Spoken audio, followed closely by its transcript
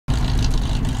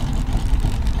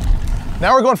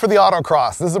Now we're going for the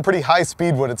autocross. This is a pretty high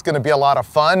speed one. It's gonna be a lot of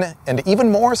fun, and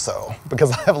even more so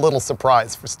because I have a little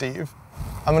surprise for Steve.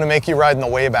 I'm gonna make you ride in the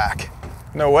way back.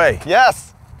 No way.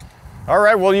 Yes. All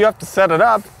right, well, you have to set it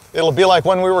up. It'll be like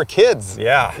when we were kids.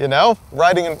 Yeah. You know,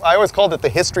 riding in, I always called it the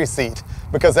history seat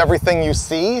because everything you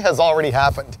see has already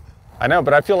happened. I know,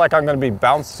 but I feel like I'm gonna be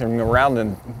bouncing around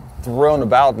and thrown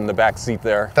about in the back seat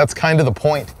there. That's kind of the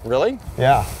point. Really?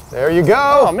 Yeah. There you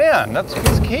go. Oh man, that's a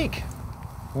piece of cake.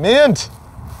 Mint.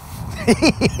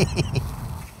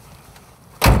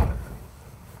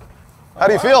 How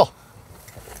do you feel?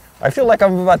 I feel like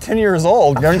I'm about 10 years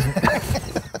old. Do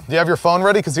you have your phone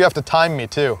ready? Because you have to time me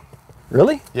too.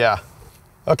 Really? Yeah.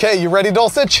 Okay, you ready,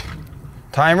 Dulcich?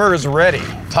 Timer is ready.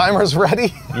 Timer's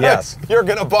ready? Yes. You're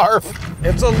gonna barf.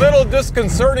 It's a little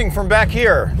disconcerting from back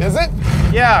here. Is it?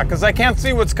 Yeah, because I can't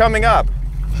see what's coming up.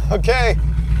 Okay.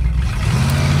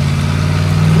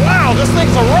 Wow, this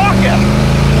thing's a rocket!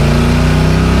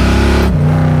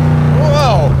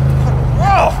 Whoa!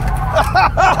 Whoa!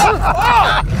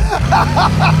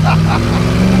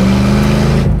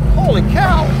 Holy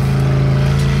cow!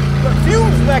 The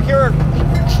fumes back here are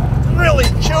really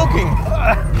choking.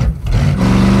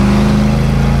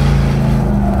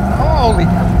 Holy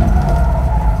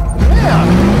man!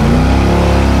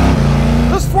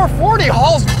 This 440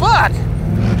 hauls butt!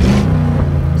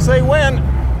 Say when.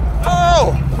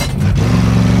 Oh!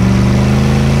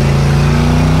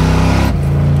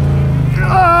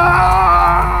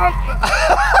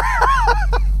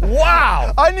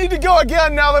 Wow! I need to go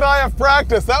again now that I have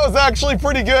practice. That was actually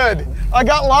pretty good. I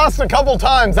got lost a couple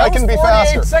times. I can be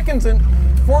faster. 48 seconds and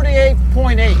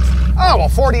 48.8. Oh, well,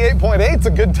 48.8 is a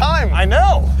good time. I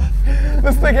know.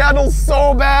 This thing handles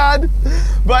so bad.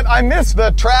 But I missed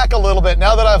the track a little bit.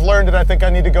 Now that I've learned it, I think I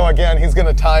need to go again. He's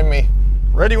gonna time me.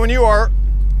 Ready when you are.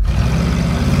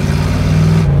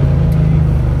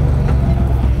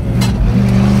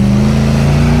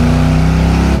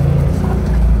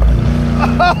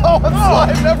 Oh, it's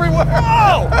sliding everywhere.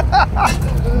 Oh!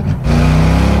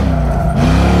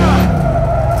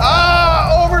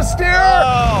 Oversteer.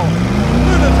 Oh!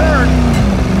 Through the turn.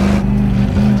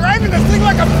 Driving this thing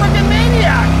like a freaking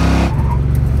maniac.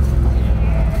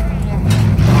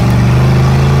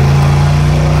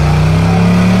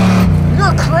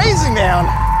 You're crazy, man.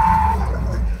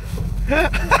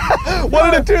 What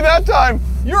did it do that time?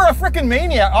 You're a freaking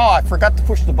maniac. Oh, I forgot to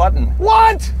push the button.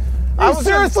 What? I You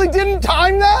seriously didn't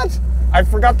time that? I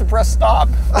forgot to press stop.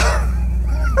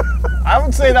 I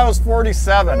would say that was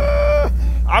 47.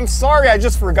 I'm sorry, I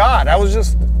just forgot.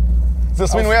 Does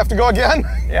this mean we have to go again?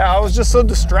 Yeah, I was just so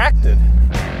distracted.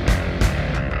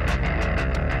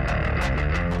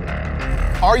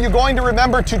 Are you going to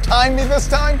remember to time me this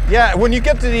time? Yeah, when you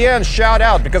get to the end, shout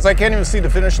out because I can't even see the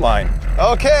finish line.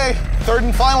 Okay, third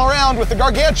and final round with the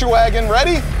Gargantua wagon.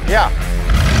 Ready? Yeah.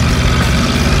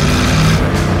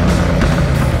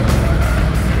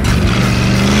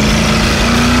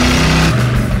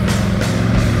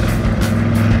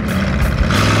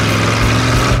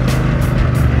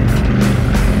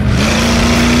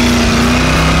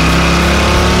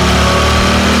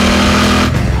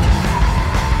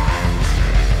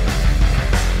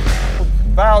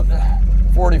 About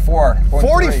 44.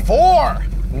 44!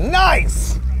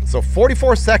 Nice! So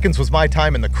 44 seconds was my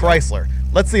time in the Chrysler.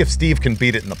 Let's see if Steve can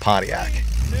beat it in the Pontiac.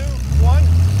 3, 2, 1.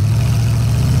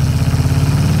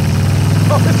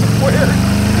 Oh, this is weird.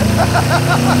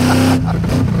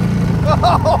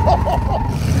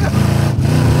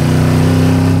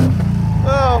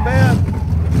 Oh, man.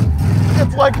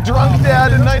 It's like Drunk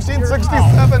Dad in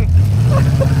 1967.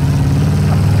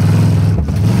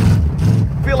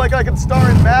 I feel like I could star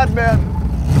in Mad Men.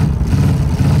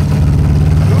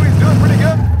 Ooh, he's doing pretty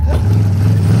good.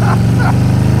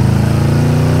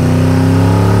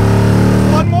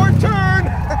 One more turn.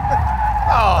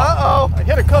 Uh-oh. I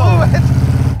hit a cone.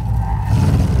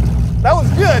 That was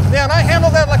good, man. I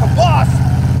handled that like a boss.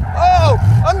 Oh,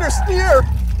 understeer.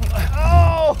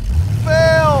 Oh,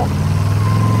 fail.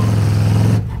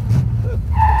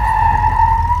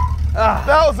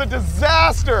 That was a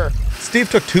disaster. Steve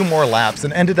took 2 more laps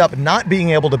and ended up not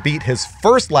being able to beat his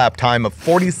first lap time of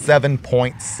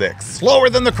 47.6. Slower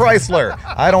than the Chrysler.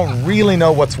 I don't really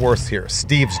know what's worse here,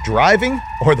 Steve's driving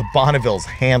or the Bonneville's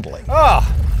handling. Oh,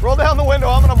 roll down the window,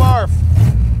 I'm gonna barf.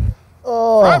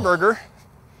 Oh. Freiburger.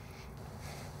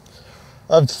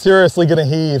 I'm seriously gonna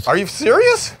heave. Are you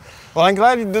serious? Well, I'm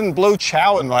glad you didn't blow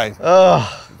chow in my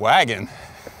wagon.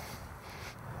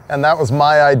 And that was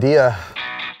my idea.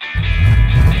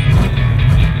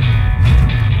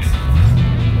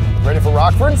 Ready for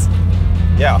Rockfords?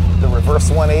 Yeah. The reverse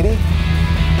 180?